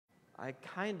I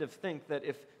kind of think that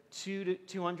if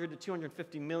 200 to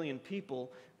 250 million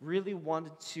people really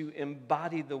wanted to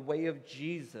embody the way of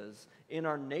Jesus in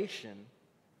our nation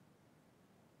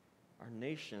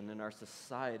and our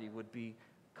society would be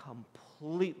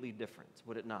completely different,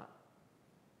 would it not?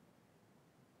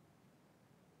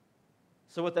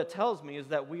 So what that tells me is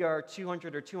that we are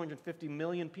 200 or 250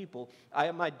 million people. I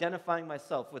am identifying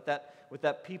myself with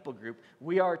that people group.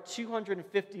 We are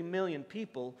 250 million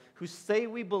people who say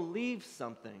we believe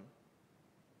something,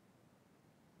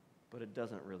 but it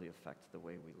doesn't really affect the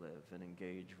way we live and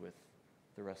engage with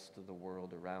the rest of the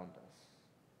world around us.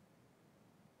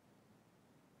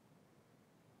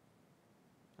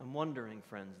 I'm wondering,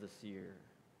 friends, this year,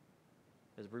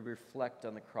 as we reflect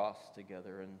on the cross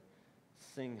together and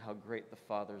sing how great the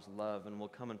Father's love, and we'll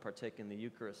come and partake in the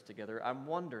Eucharist together, I'm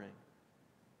wondering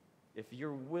if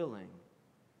you're willing,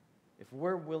 if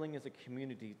we're willing as a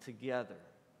community together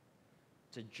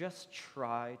to just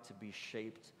try to be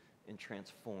shaped and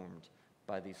transformed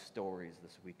by these stories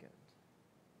this weekend.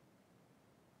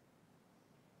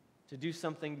 To do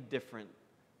something different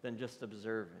than just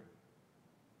observing,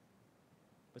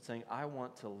 but saying, I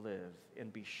want to live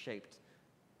and be shaped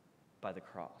by the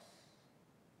cross.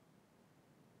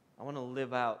 I want to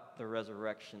live out the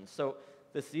resurrection. So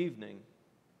this evening,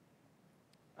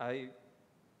 I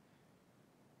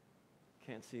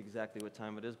can't see exactly what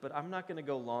time it is, but I'm not going to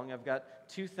go long. I've got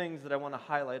two things that I want to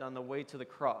highlight on the way to the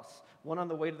cross. One on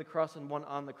the way to the cross and one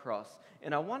on the cross.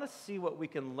 And I want to see what we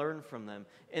can learn from them.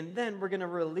 And then we're going to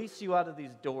release you out of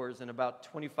these doors in about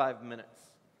 25 minutes.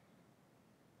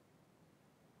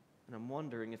 And I'm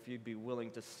wondering if you'd be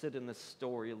willing to sit in this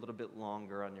story a little bit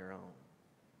longer on your own.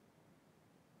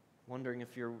 Wondering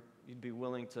if you'd be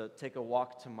willing to take a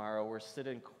walk tomorrow or sit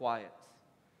in quiet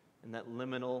in that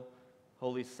liminal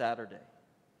Holy Saturday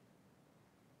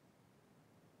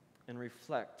and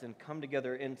reflect and come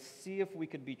together and see if we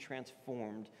could be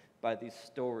transformed by these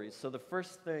stories. So the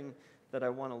first thing that I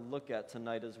want to look at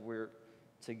tonight as we're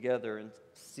together and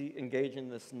engage in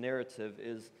this narrative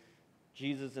is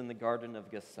Jesus in the Garden of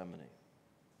Gethsemane.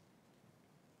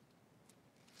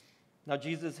 Now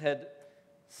Jesus had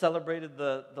celebrated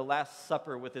the Last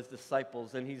Supper with his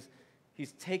disciples, and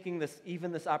he's taking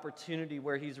this opportunity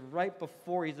where he's right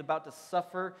before he's about to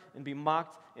suffer and be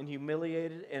mocked and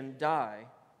humiliated and die.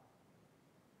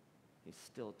 He's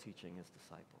still teaching his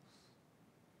disciples.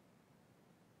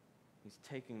 He's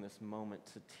taking this moment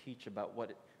to teach about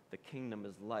what the kingdom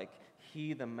is like.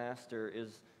 He, the master,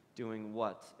 is doing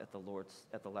what at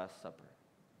the Last Supper?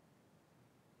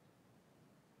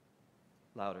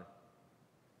 Louder.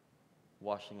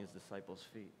 Washing his disciples'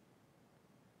 feet.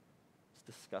 It's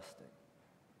disgusting.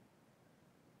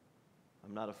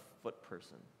 I'm not a foot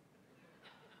person.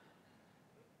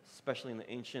 Especially in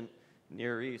the ancient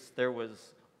Near East, there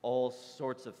was all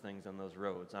sorts of things on those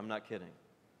roads. I'm not kidding.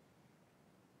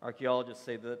 Archaeologists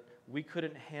say that we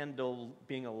couldn't handle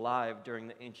being alive during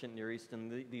the ancient Near East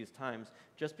in these times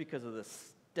just because of the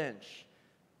stench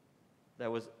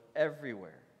that was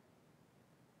everywhere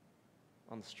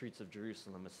on the streets of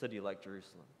Jerusalem, a city like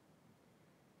Jerusalem.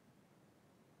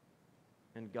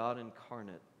 And God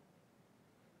incarnate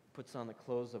puts on the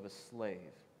clothes of a slave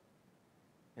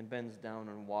and bends down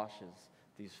and washes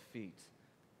these feet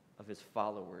of his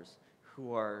followers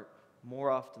who are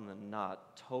more often than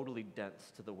not totally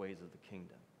dense to the ways of the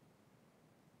kingdom.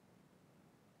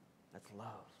 That's love.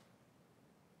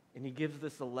 And he gives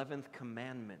this 11th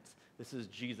commandment. This is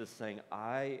Jesus saying,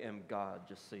 I am God,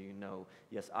 just so you know.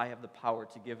 Yes, I have the power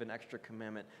to give an extra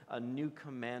commandment. A new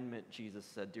commandment, Jesus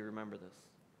said. Do you remember this?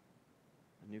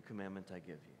 A new commandment I give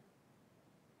you.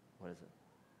 What is it?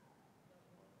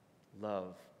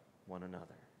 Love one another.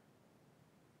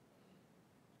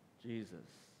 Jesus,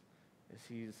 as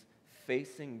he's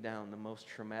facing down the most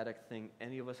traumatic thing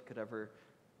any of us could ever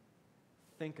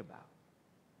think about,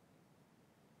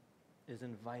 is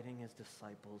inviting his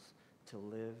disciples to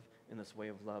live in this way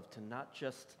of love, to not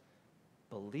just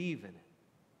believe in it,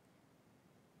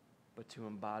 but to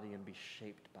embody and be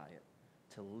shaped by it,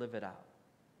 to live it out.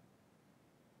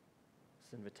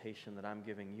 This invitation that I'm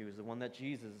giving you is the one that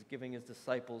Jesus is giving his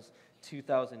disciples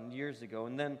 2,000 years ago.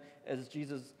 And then as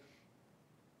Jesus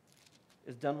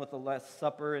is done with the Last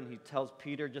Supper and he tells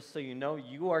Peter, just so you know,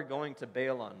 you are going to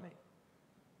bail on me.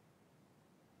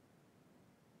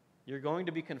 You're going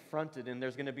to be confronted, and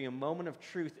there's going to be a moment of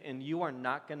truth, and you are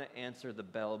not going to answer the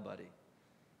bell, buddy.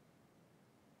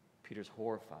 Peter's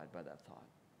horrified by that thought.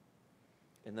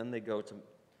 And then they go to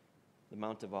the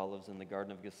Mount of Olives in the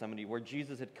Garden of Gethsemane, where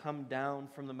Jesus had come down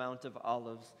from the Mount of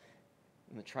Olives.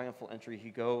 In the triumphal entry,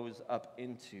 he goes up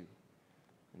into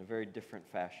in a very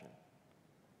different fashion.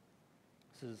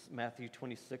 This is Matthew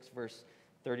 26, verse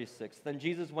 36. Then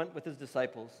Jesus went with his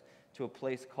disciples to a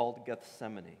place called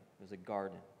Gethsemane. It was a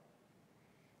garden.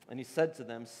 And he said to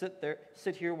them,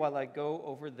 sit here while I go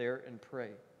over there and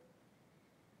pray.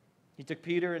 He took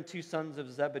Peter and two sons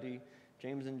of Zebedee,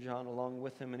 James and John, along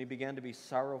with him, and he began to be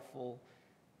sorrowful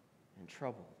and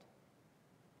troubled.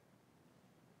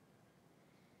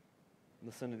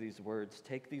 Listen to these words.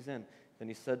 Take these in. Then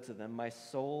he said to them, my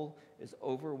soul is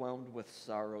overwhelmed with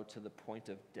sorrow to the point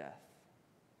of death.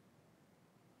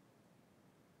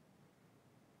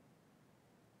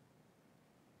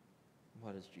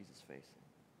 What is Jesus facing?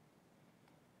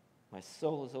 My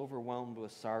soul is overwhelmed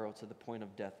with sorrow to the point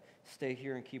of death. Stay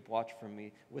here and keep watch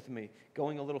with me.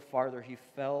 Going a little farther, he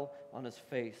fell on his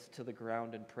face to the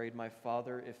ground and prayed, my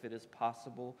Father, if it is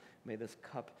possible, may this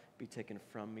cup be taken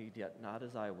from me, yet not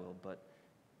as I will, but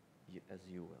as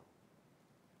you will.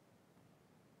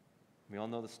 We all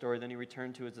know the story. Then he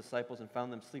returned to his disciples and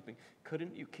found them sleeping.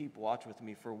 Couldn't you keep watch with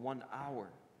me for 1 hour?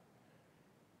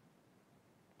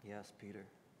 Yes, Peter.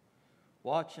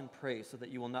 Watch and pray so that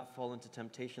you will not fall into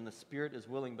temptation. The spirit is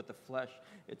willing, but the flesh,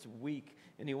 it's weak.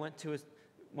 And he went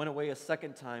away a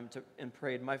second time and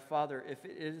prayed, my Father, if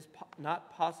it is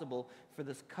not possible for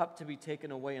this cup to be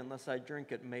taken away unless I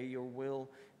drink it, may your will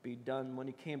be done. When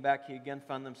he came back, he again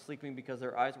found them sleeping because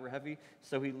their eyes were heavy.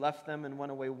 So he left them and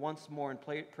went away once more and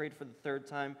prayed for the third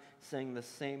time, saying the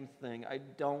same thing. I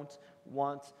don't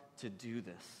want to do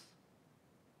this.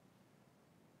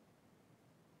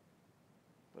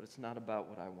 But it's not about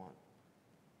what I want.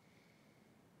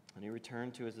 And he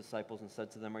returned to his disciples and said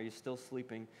to them, are you still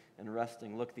sleeping and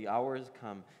resting? Look, the hour has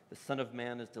come. The Son of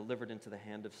Man is delivered into the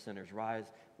hand of sinners.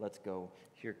 Rise, let's go.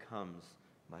 Here comes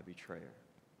my betrayer.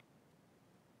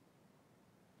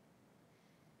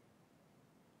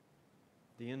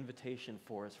 The invitation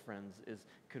for us, friends, is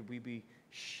could we be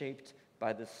shaped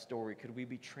by this story? Could we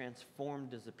be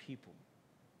transformed as a people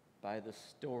by this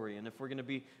story? And if we're going to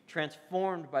be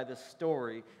transformed by this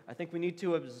story, I think we need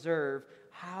to observe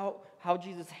how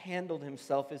Jesus handled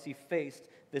himself as he faced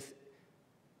this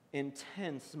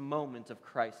intense moment of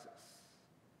crisis.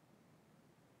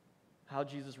 How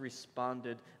Jesus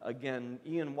responded. Again,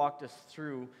 Ian walked us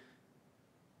through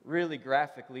really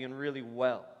graphically and really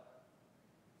well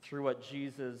through what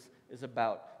Jesus is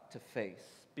about to face,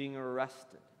 being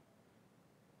arrested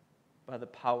by the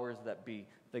powers that be,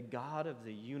 the God of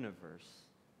the universe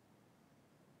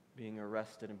being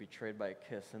arrested and betrayed by a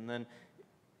kiss, and then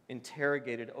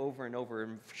interrogated over and over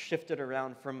and shifted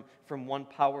around from one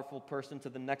powerful person to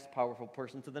the next powerful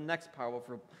person to the next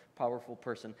powerful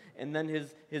person. And then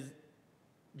his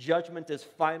judgment is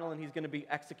final and he's going to be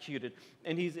executed.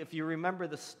 And if you remember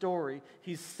the story,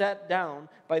 he's set down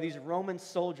by these Roman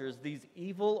soldiers, these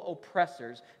evil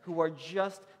oppressors who are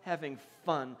just having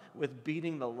fun with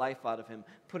beating the life out of him,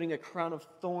 putting a crown of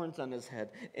thorns on his head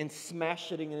and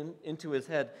smashing it into his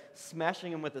head,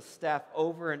 smashing him with a staff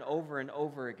over and over and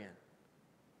over again.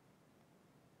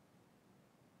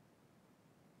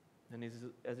 And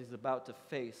as he's about to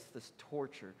face this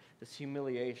torture, this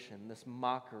humiliation, this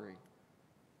mockery,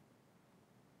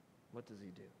 what does he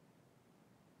do?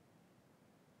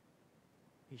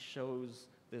 He shows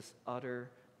this utter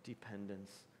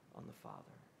dependence on the Father.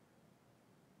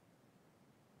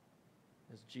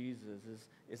 As Jesus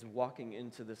is walking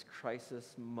into this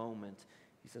crisis moment,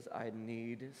 he says, I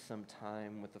need some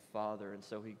time with the Father. And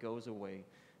so he goes away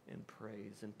and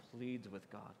prays and pleads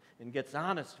with God and gets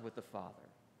honest with the Father.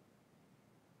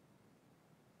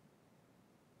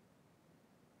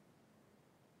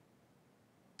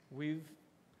 We've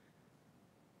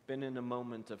been in a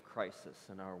moment of crisis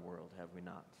in our world, have we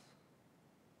not?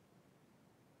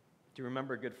 Do you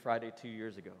remember Good Friday 2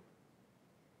 years ago?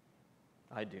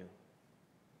 I do.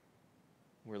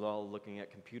 We're all looking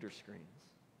at computer screens,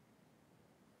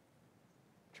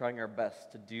 trying our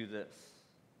best to do this.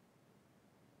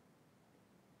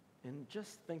 And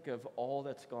just think of all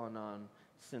that's gone on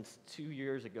since 2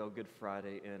 years ago, Good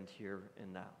Friday, and here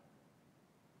and now.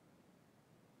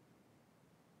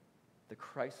 The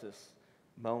crisis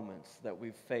moments that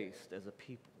we've faced as a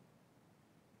people.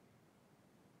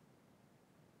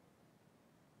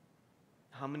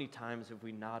 How many times have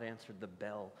we not answered the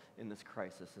bell in this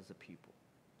crisis as a people?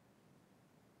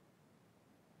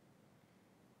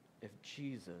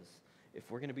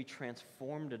 If we're going to be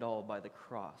transformed at all by the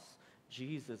cross,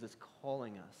 Jesus is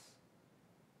calling us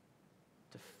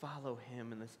to follow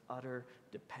him in this utter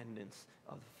dependence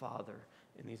of the Father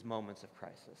in these moments of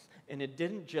crisis. And it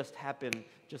didn't just happen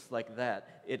just like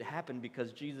that. It happened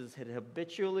because Jesus had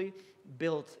habitually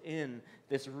built in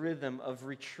this rhythm of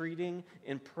retreating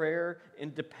in prayer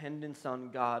and dependence on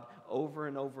God over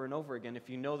and over and over again. If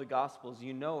you know the Gospels,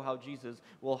 you know how Jesus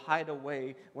will hide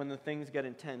away when the things get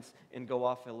intense and go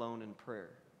off alone in prayer.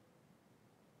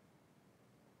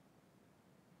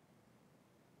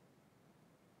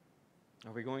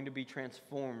 Are we going to be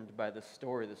transformed by this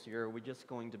story this year, or are we just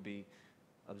going to be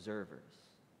observers?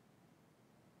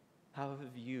 How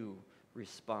have you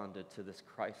responded to this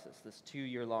crisis, this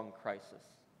 2-year-long crisis?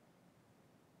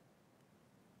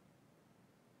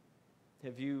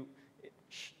 Have you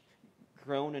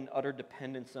grown in utter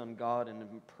dependence on God and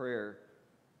in prayer,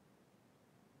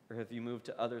 or have you moved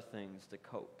to other things to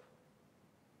cope?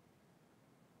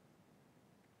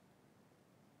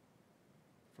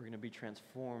 We're going to be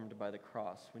transformed by the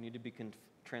cross. We need to be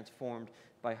transformed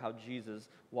by how Jesus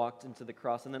walked into the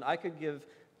cross. And then I could give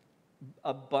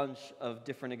a bunch of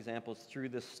different examples through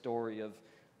this story of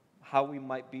how we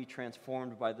might be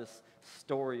transformed by this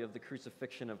story of the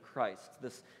crucifixion of Christ,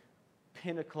 this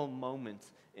pinnacle moment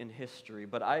in history.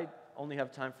 But I only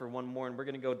have time for one more, and we're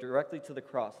going to go directly to the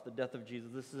cross, the death of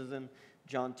Jesus. This is in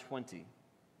John 19.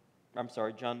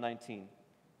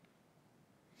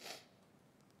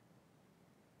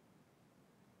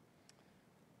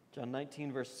 John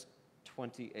 19, verse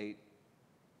 28.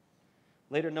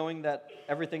 Later, knowing that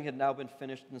everything had now been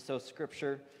finished, and so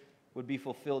Scripture would be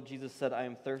fulfilled, Jesus said, I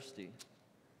am thirsty.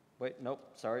 Wait, nope,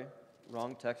 sorry.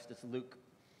 Wrong text. It's Luke.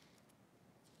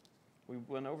 We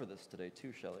went over this today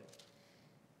too, Shelley.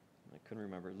 I couldn't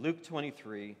remember. Luke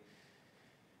 23,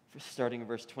 starting in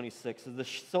verse 26. As the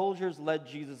soldiers led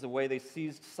Jesus away, they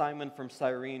seized Simon from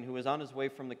Cyrene, who was on his way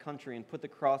from the country, and put the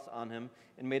cross on him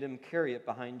and made him carry it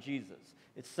behind Jesus.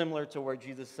 It's similar to where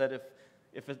Jesus said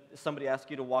if somebody asked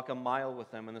you to walk a mile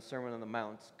with them in the Sermon on the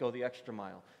Mount, go the extra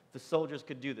mile. The soldiers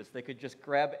could do this. They could just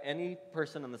grab any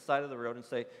person on the side of the road and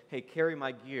say, hey, carry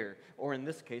my gear, or in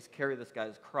this case, carry this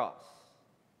guy's cross.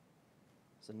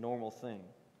 It's a normal thing.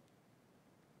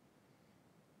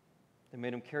 They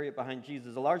made him carry it behind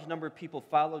Jesus. A large number of people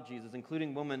followed Jesus,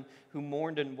 including women who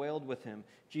mourned and wailed with him.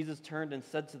 Jesus turned and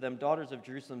said to them, daughters of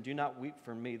Jerusalem, do not weep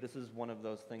for me. This is one of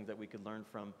those things that we could learn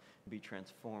from and be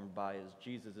transformed by as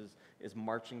Jesus is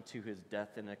marching to his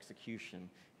death and execution.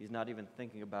 He's not even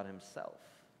thinking about himself.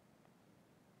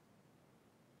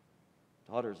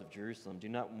 Daughters of Jerusalem, do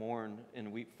not mourn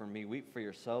and weep for me. Weep for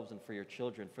yourselves and for your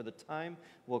children. For the time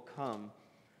will come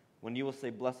when you will say,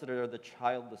 blessed are the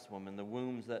childless women, the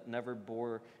wombs that never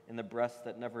bore, and the breasts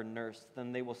that never nursed.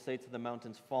 Then they will say to the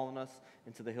mountains, fall on us,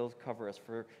 and to the hills cover us.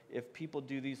 For if people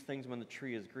do these things when the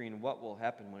tree is green, what will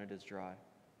happen when it is dry?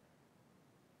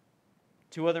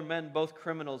 2 other men, both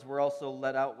criminals, were also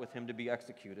led out with him to be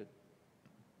executed.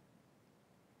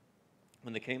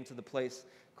 When they came to the place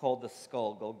called the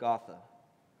Skull, Golgotha,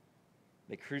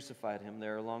 they crucified him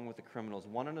there along with the criminals,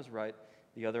 one on his right,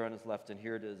 the other on his left, and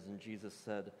here it is. And Jesus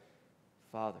said,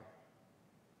 Father,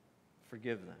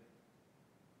 forgive them,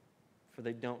 for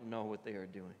they don't know what they are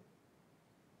doing.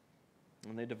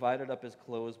 And they divided up his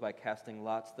clothes by casting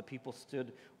lots. The people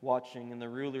stood watching, and the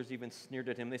rulers even sneered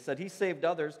at him. They said, he saved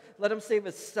others. Let him save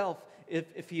himself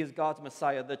if he is God's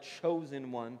Messiah, the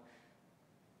chosen one.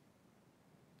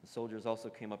 The soldiers also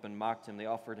came up and mocked him. They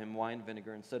offered him wine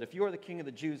vinegar and said, if you are the king of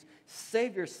the Jews,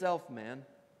 save yourself, man.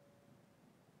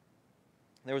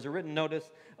 There was a written notice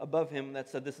above him that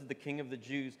said, this is the king of the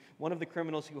Jews. One of the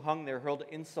criminals who hung there hurled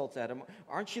insults at him.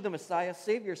 Aren't you the Messiah?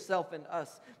 Save yourself and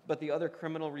us. But the other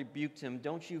criminal rebuked him.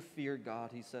 Don't you fear God,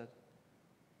 he said.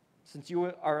 Since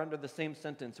you are under the same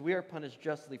sentence, we are punished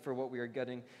justly for what we are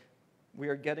getting. We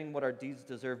are getting what our deeds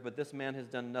deserve, but this man has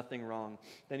done nothing wrong.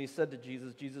 Then he said to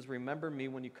Jesus, Jesus, remember me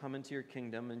when you come into your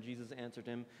kingdom. And Jesus answered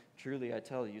him, truly I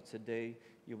tell you, today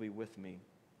you'll be with me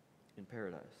in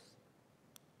paradise.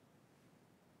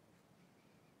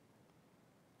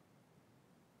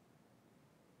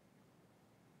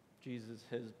 Jesus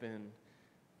has been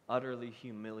utterly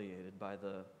humiliated by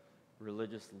the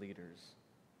religious leaders,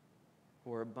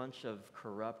 who are a bunch of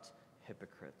corrupt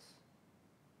hypocrites.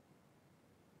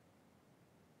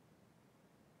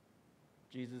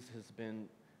 Jesus has been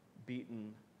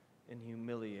beaten and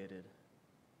humiliated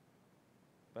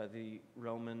by the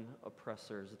Roman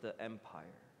oppressors, the empire.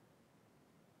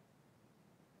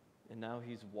 And now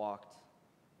he's walked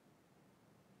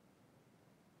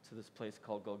to this place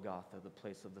called Golgotha, the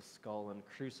place of the skull, and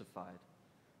crucified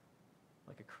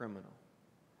like a criminal.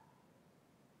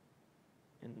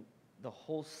 And the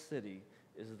whole city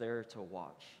is there to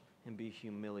watch him be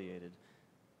humiliated,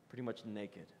 pretty much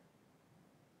naked,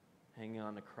 hanging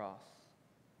on a cross.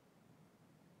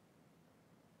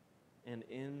 And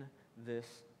in this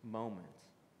moment,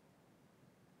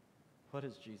 what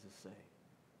does Jesus say?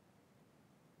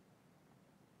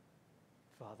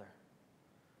 Father,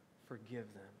 forgive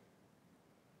them.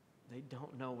 They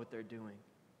don't know what they're doing.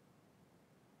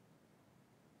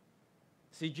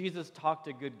 See, Jesus talked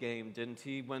a good game, didn't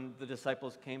he, when the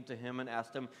disciples came to him and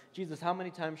asked him, Jesus, how many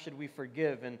times should we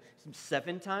forgive? And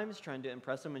 7 times, trying to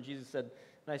impress him. And Jesus said,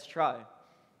 nice try.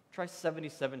 Try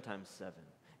 77 times 7.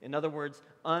 In other words,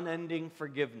 unending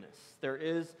forgiveness. There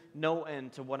is no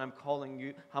end to what I'm calling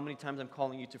you, how many times I'm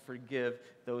calling you to forgive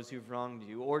those who've wronged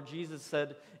you. Or Jesus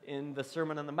said in the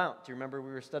Sermon on the Mount, do you remember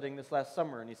we were studying this last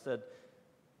summer, and he said,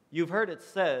 you've heard it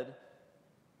said,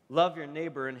 love your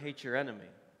neighbor and hate your enemy.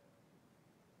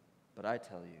 But I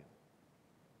tell you,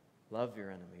 love your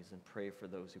enemies and pray for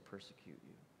those who persecute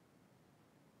you.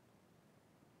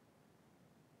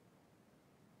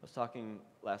 I was talking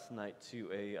last night to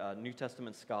a New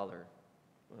Testament scholar,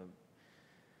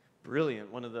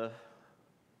 brilliant, one of the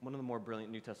more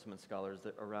brilliant New Testament scholars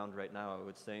that are around right now, I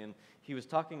would say, and he was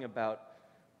talking about,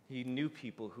 he knew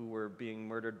people who were being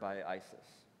murdered by ISIS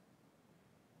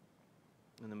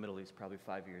in the Middle East probably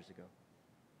 5 years ago.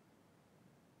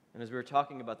 And as we were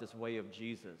talking about this way of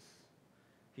Jesus,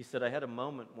 he said, I had a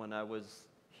moment when I was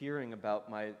hearing about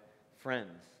my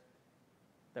friends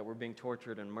that were being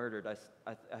tortured and murdered.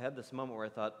 I had this moment where I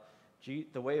thought,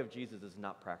 the way of Jesus is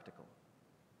not practical.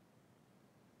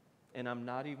 And I'm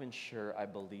not even sure I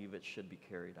believe it should be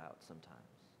carried out sometimes.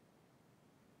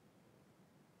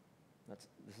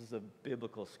 This is a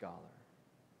biblical scholar.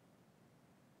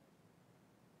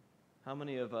 How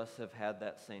many of us have had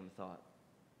that same thought?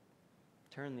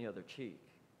 Turn the other cheek.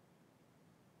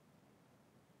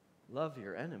 Love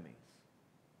your enemies.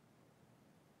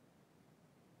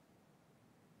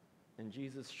 And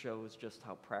Jesus shows just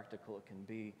how practical it can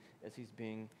be as he's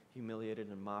being humiliated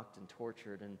and mocked and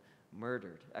tortured and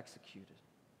murdered, executed.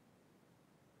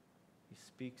 He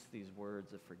speaks these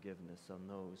words of forgiveness on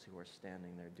those who are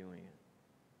standing there doing it.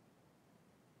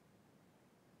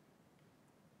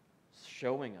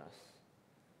 Showing us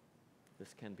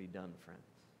this can be done, friends.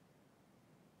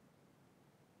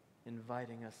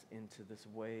 Inviting us into this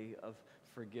way of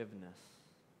forgiveness.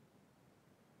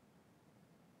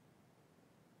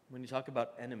 When you talk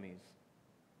about enemies,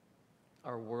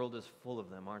 our world is full of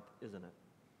them, isn't it?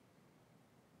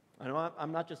 I know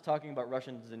I'm not just talking about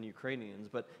Russians and Ukrainians,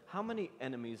 but how many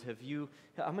enemies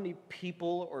how many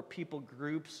people or people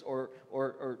groups or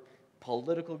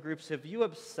political groups have you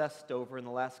obsessed over in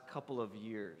the last couple of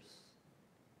years?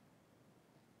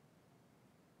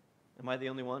 Am I the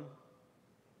only one?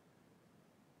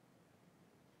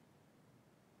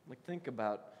 Like, think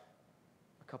about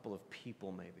a couple of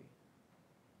people maybe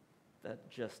that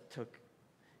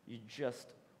you just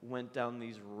went down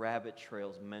these rabbit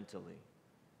trails mentally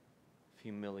of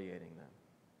humiliating them,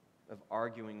 of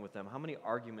arguing with them. How many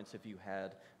arguments have you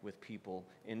had with people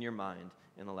in your mind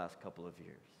in the last couple of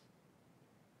years?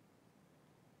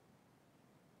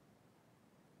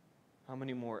 How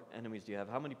many more enemies do you have?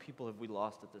 How many people have we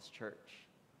lost at this church?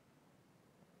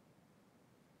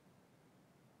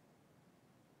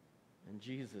 And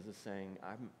Jesus is saying,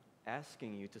 I'm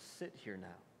asking you to sit here now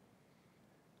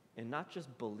and not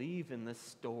just believe in this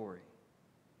story,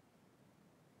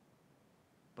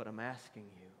 but I'm asking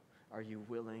you, are you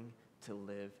willing to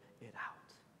live it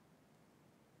out?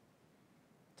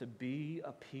 To be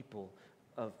a people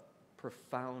of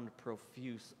profound,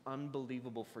 profuse,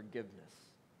 unbelievable forgiveness.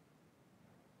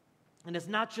 And it's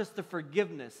not just the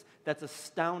forgiveness that's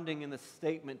astounding in the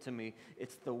statement to me,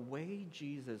 it's the way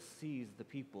Jesus sees the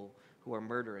people who are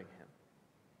murdering him.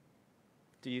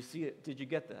 Do you see it? Did you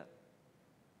get that?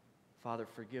 Father,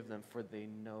 forgive them, for they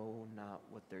know not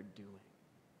what they're doing.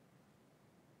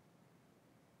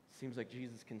 Seems like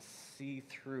Jesus can see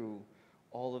through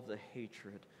all of the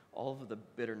hatred, all of the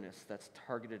bitterness that's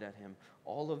targeted at him,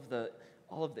 all of the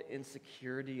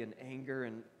insecurity and anger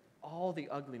and all the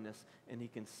ugliness, and he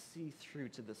can see through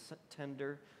to the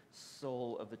tender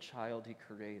soul of the child he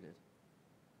created.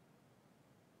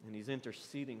 And he's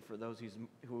interceding for those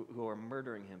who are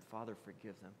murdering him. Father,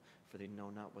 forgive them, for they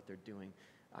know not what they're doing.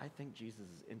 I think Jesus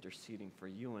is interceding for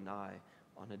you and I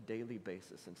on a daily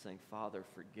basis and saying, Father,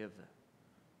 forgive them.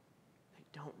 They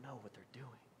don't know what they're doing.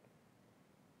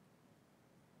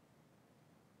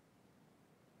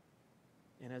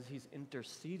 And as he's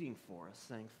interceding for us,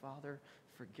 saying, Father,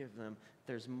 forgive them,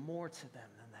 there's more to them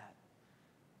than that.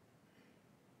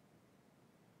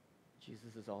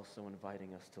 Jesus is also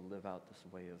inviting us to live out this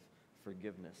way of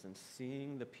forgiveness and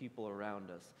seeing the people around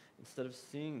us, instead of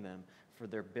seeing them for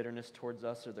their bitterness towards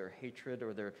us or their hatred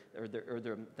or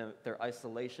their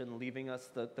isolation, leaving us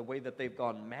the way that they've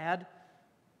gone mad.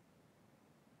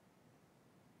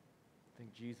 I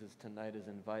think Jesus tonight is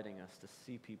inviting us to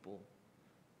see people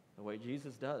the way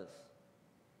Jesus does.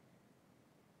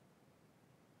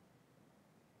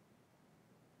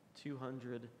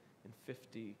 $250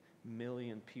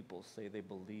 million people say they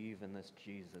believe in this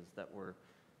Jesus that we're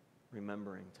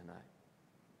remembering tonight.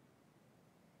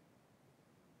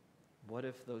 What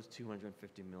if those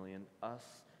 250 million, us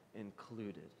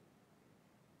included,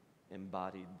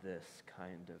 embodied this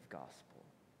kind of gospel?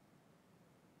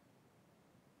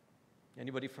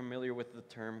 Anybody familiar with the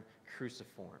term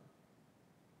cruciform?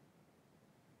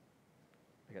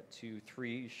 I got 2,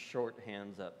 3 short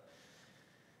hands up.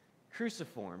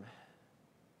 Cruciform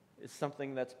is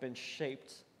something that's been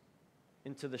shaped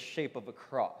into the shape of a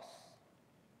cross.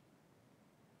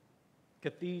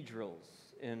 Cathedrals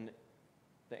in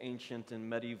the ancient and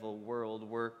medieval world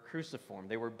were cruciform.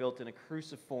 They were built in a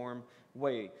cruciform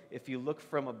way. If you look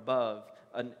from above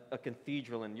a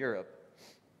cathedral in Europe,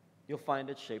 you'll find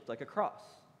it shaped like a cross.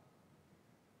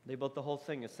 They built the whole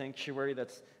thing, a sanctuary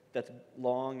that's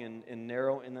long and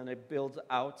narrow, and then it builds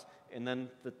out, and then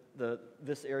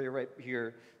this area right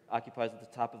here occupies at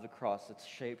the top of the cross. It's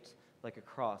shaped like a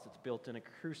cross. It's built in a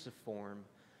cruciform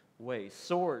way.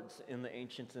 Swords in the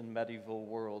ancient and medieval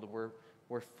world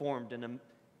were formed in a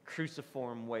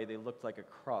cruciform way. They looked like a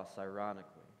cross, ironically.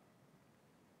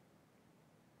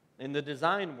 In the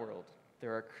design world,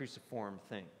 there are cruciform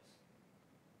things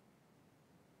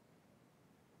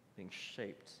being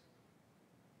shaped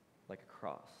like a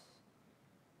cross.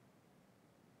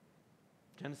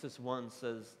 Genesis 1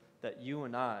 says that you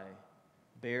and I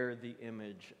bear the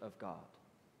image of God.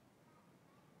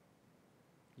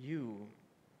 You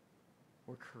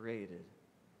were created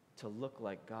to look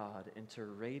like God and to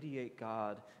radiate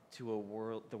God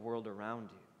to the world around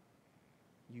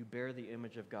you. You bear the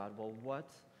image of God. Well, what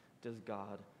does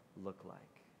God look like?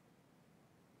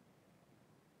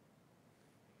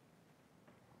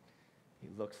 He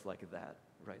looks like that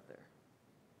right there.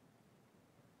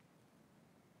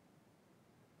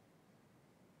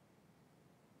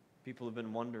 People have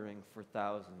been wondering for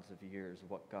thousands of years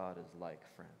what God is like,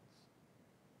 friends.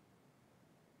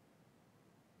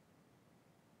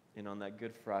 And on that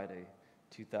Good Friday,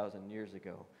 2,000 years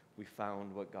ago, we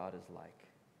found what God is like.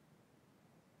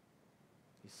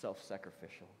 He's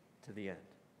self-sacrificial to the end.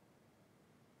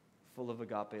 Full of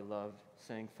agape love,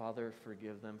 saying, Father,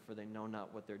 forgive them, for they know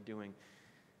not what they're doing.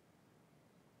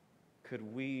 Could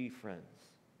we, friends,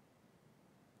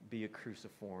 be a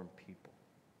cruciform people?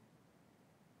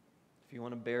 If you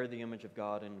want to bear the image of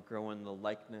God and grow in the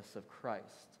likeness of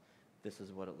Christ, this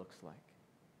is what it looks like.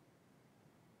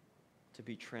 To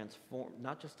be transformed,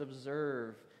 not just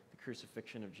observe the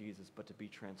crucifixion of Jesus, but to be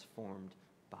transformed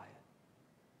by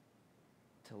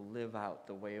it. To live out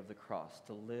the way of the cross,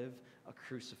 to live a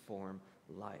cruciform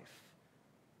life.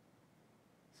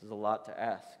 This is a lot to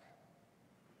ask.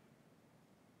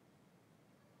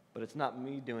 But it's not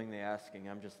me doing the asking,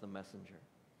 I'm just the messenger.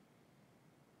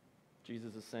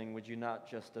 Jesus is saying, would you not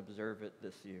just observe it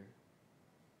this year?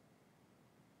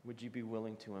 Would you be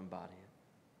willing to embody it?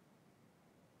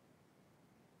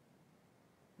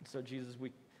 And so Jesus,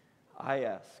 I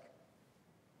ask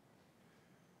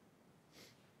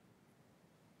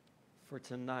for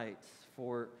tonight,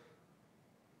 for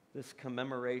this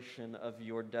commemoration of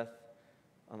your death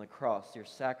on the cross, your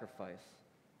sacrifice,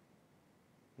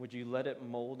 would you let it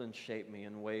mold and shape me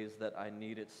in ways that I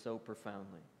need it so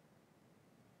profoundly?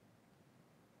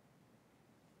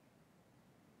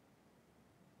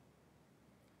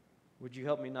 Would you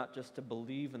help me not just to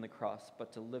believe in the cross,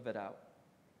 but to live it out?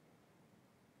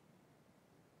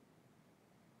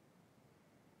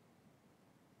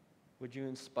 Would you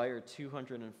inspire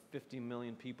 250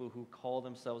 million people who call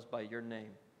themselves by your name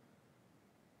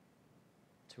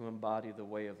to embody the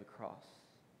way of the cross?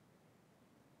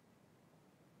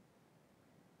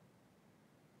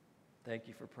 Thank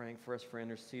you for praying for us, for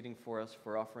interceding for us,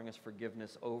 for offering us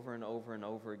forgiveness over and over and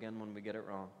over again when we get it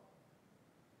wrong.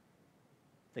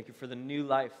 Thank you for the new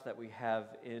life that we have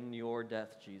in your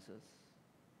death, Jesus.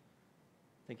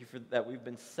 Thank you for that we've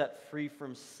been set free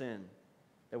from sin,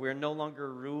 that we are no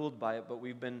longer ruled by it, but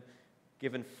we've been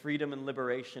given freedom and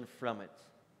liberation from it.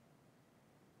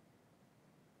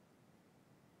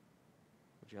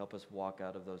 Would you help us walk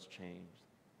out of those chains?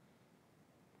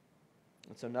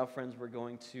 And so now, friends, we're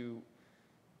going to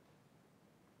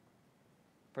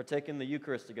partake in the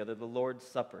Eucharist together, the Lord's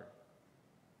Supper.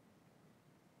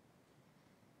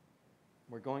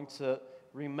 We're going to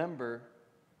remember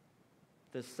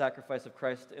this sacrifice of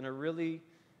Christ in a really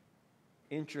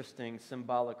interesting,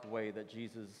 symbolic way that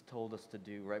Jesus told us to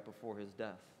do right before his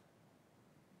death.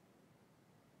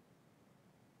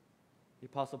 The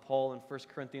Apostle Paul in 1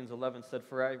 Corinthians 11 said,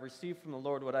 "For I received from the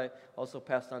Lord what I also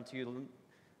passed on to you.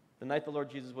 The night the Lord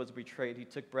Jesus was betrayed, he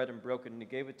took bread and broke it, and he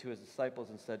gave it to his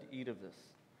disciples and said, 'Eat of this.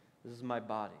 This is my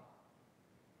body.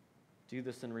 Do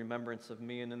this in remembrance of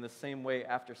me.' And in the same way,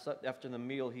 after the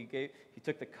meal, he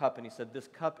took the cup and he said, 'This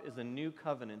cup is a new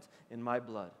covenant in my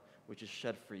blood, which is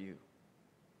shed for you.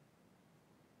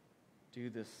 Do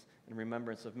this in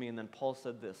remembrance of me.' And then Paul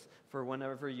said this, 'For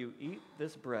whenever you eat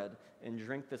this bread and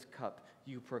drink this cup,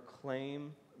 you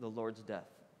proclaim the Lord's death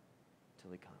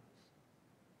till he comes.'"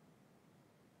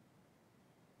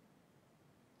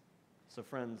 So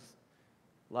friends,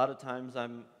 a lot of times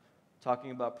I'm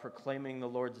talking about proclaiming the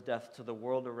Lord's death to the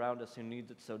world around us who needs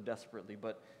it so desperately.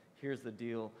 But here's the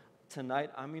deal.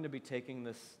 Tonight, I'm going to be taking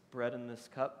this bread and this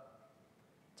cup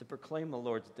to proclaim the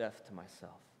Lord's death to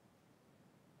myself.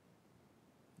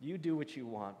 You do what you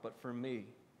want, but for me,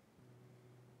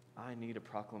 I need a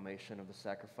proclamation of the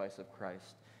sacrifice of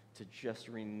Christ to just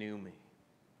renew me,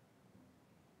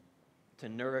 to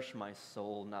nourish my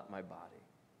soul, not my body.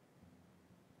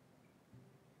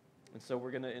 And so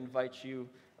we're going to invite you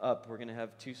up. We're going to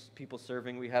have 2 people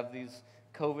serving. We have these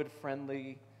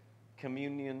COVID-friendly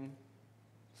communion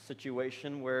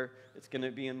situation where it's going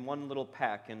to be in one little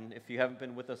pack. And if you haven't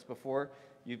been with us before,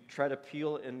 you try to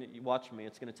peel, and you watch me.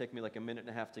 It's going to take me like a minute and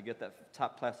a half to get that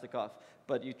top plastic off.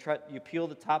 But you peel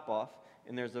the top off,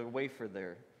 and there's a wafer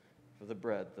there for the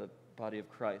bread, the body of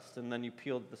Christ. And then you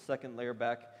peel the second layer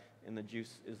back, and the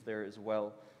juice is there as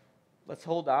well. Let's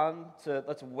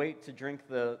wait to drink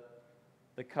the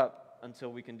cup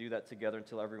until we can do that together,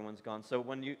 until everyone's gone. So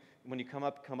when you come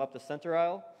up the center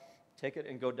aisle, take it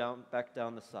and go back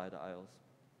down the side aisles.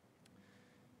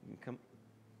 You can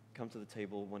come to the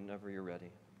table whenever you're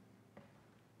ready.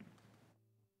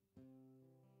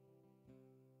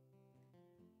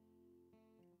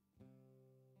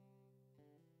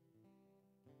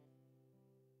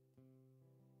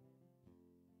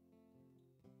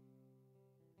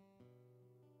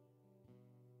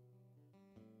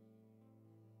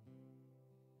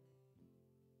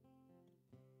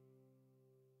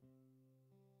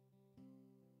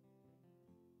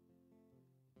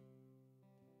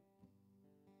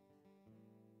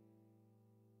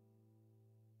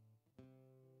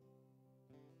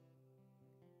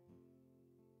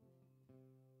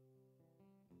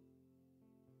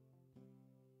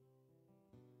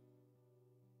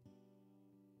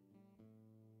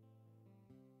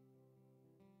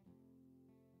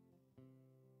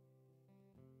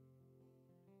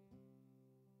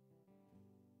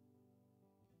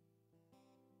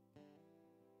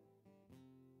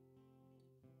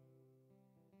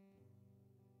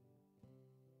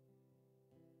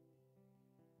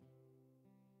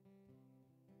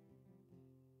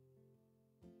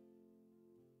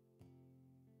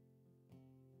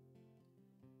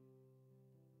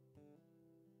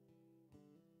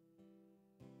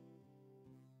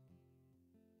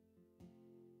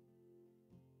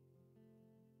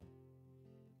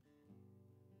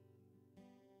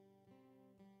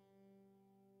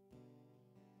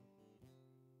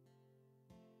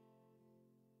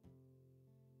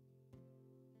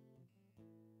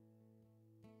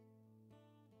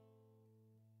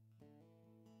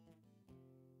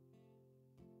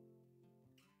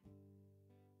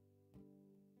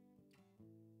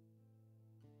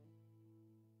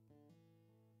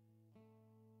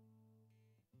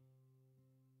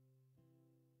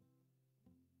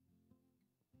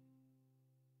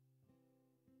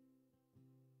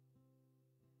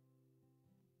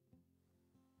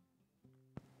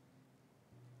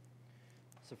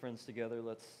 So friends, together,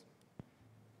 let's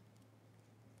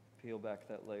peel back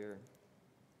that layer.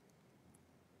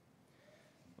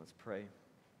 Let's pray.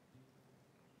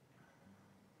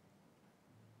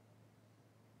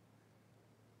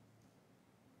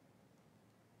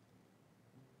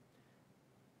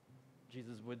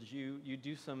 Jesus, would you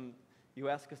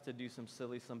ask us to do some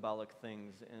silly symbolic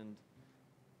things, and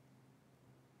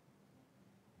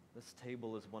this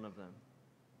table is one of them.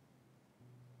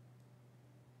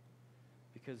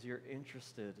 Because you're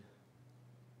interested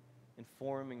in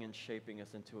forming and shaping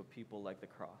us into a people like the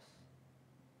cross.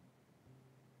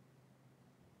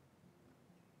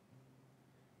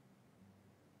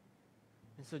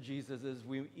 And so, Jesus, as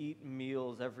we eat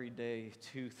meals every day,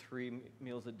 2-3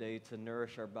 meals a day to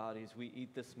nourish our bodies, we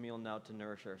eat this meal now to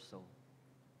nourish our soul.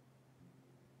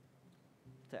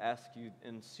 To ask you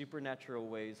in supernatural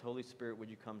ways, Holy Spirit, would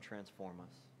you come transform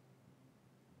us?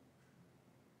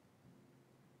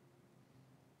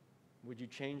 would you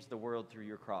change the world through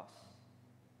your cross?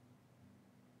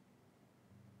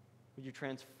 Would you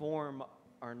transform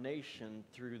our nation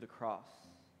through the cross?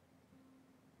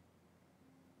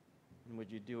 And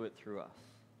would you do it through us?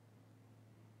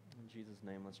 In Jesus'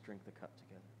 name, let's drink the cup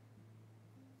together.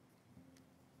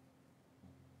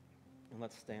 And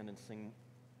let's stand and sing.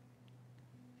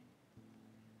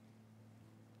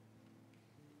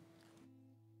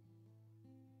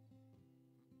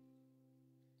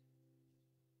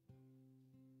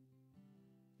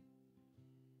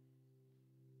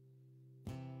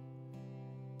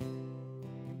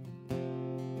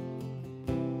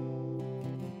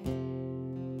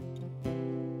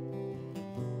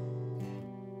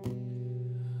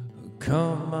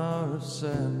 Come out of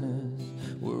sadness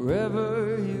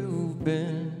wherever you've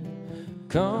been.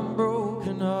 Come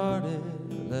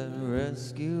broken-hearted, let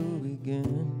rescue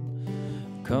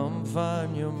begin. Come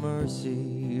find your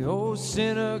mercy, oh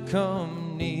sinner,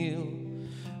 come kneel.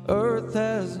 Earth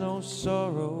has no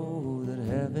sorrow that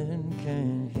heaven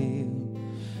can heal.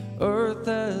 Earth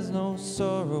has no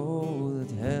sorrow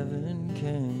that heaven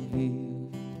can heal.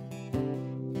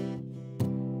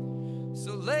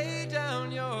 So lay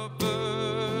down your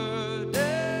burden,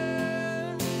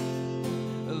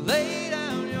 lay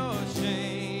down your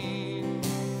shame.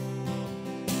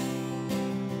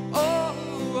 All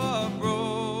who are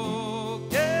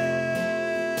broken,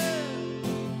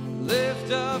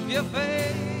 lift up your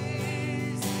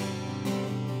face.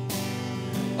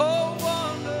 Oh,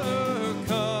 wanderer,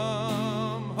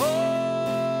 come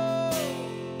home.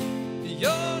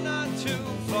 You're not too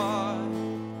far.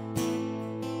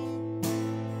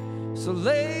 So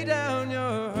lay down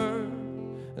your hurt,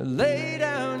 lay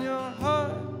down your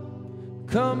heart,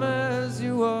 come as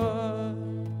you are.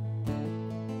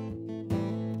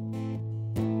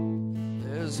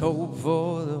 There's hope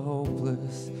for the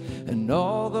hopeless and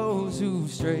all those who've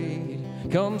strayed.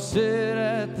 Come sit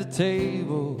at the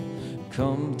table,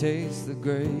 come taste the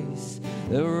grace.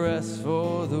 The rest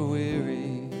for the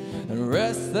weary and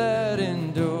rest that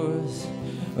endures.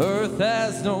 Earth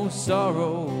has no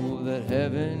sorrow that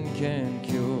heaven can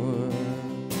cure.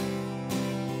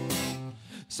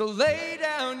 So lay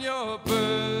down your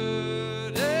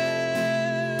burdens,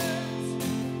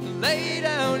 lay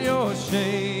down your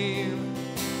shame.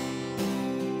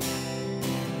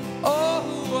 All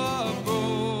who are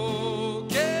broken,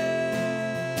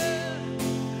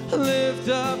 lift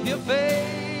up your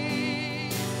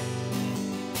face.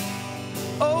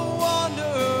 Oh,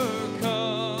 wanderer,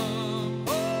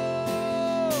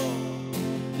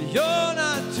 you're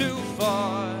not too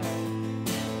far.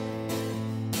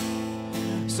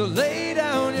 So lay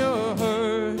down your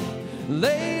hurt,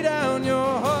 lay down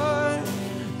your heart,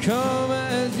 come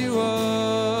as you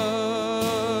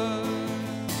are.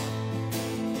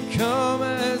 Come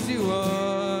as you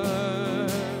are.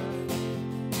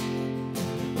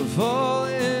 Fall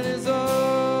in his arms.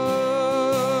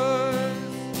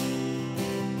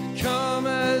 Come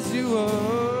as you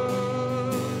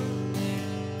are.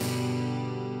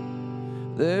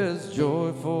 There's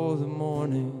joy for the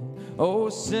morning. Oh,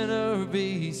 sinner,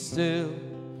 be still.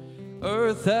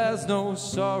 Earth has no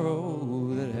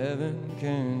sorrow that heaven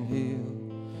can heal.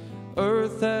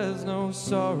 Earth has no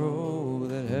sorrow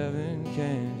that heaven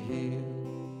can heal.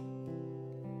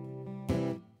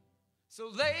 So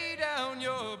lay down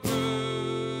your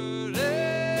burdens,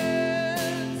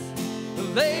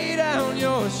 lay down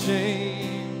your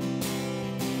shame.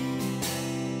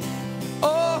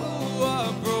 All who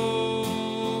are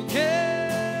broken,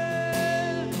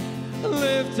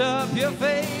 lift up your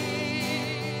face.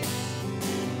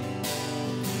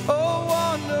 Oh,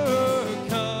 wanderer,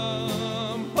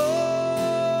 come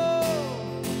home.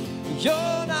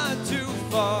 You're not too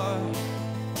far.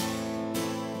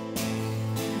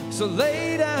 So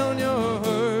lay down your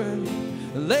hurt,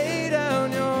 lay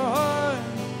down your heart,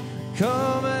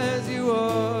 come as you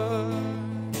are.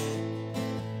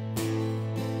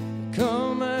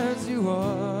 Come as you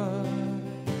are.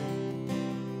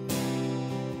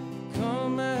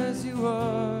 Come as you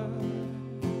are.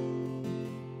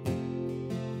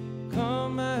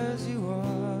 Come as you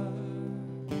are.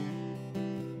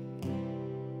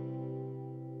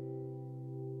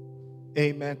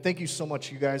 Amen. Thank you so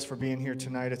much, you guys, for being here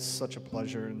tonight. It's such a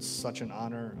pleasure and such an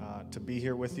honor to be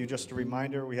here with you. Just a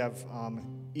reminder, we have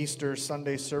Easter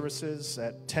Sunday services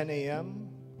at 10 a.m.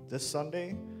 this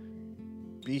Sunday.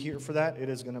 Be here for that. It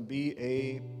is going to be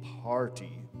a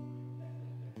party.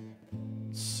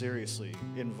 Seriously,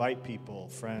 invite people,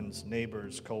 friends,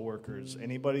 neighbors, coworkers,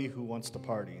 anybody who wants to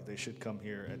party. They should come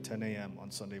here at 10 a.m. on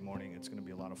Sunday morning. It's going to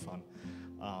be a lot of fun.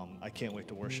 I can't wait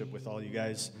to worship with all you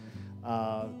guys.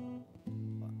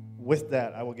 with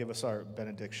that, I will give us our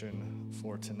benediction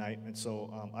for tonight. And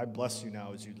so I bless you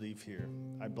now as you leave here.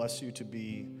 I bless you to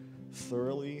be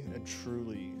thoroughly and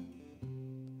truly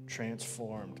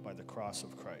transformed by the cross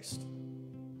of Christ.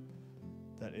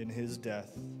 That in his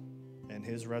death and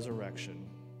his resurrection,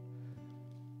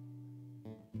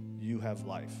 you have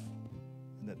life.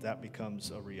 And that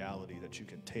becomes a reality that you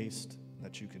can taste,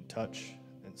 that you can touch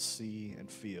and see and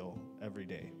feel every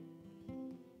day.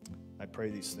 I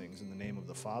pray these things in the name of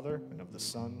the Father, and of the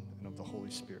Son, and of the Holy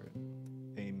Spirit.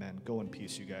 Amen. Go in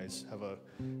peace, you guys. Have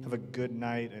a good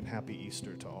night, and happy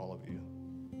Easter to all of you.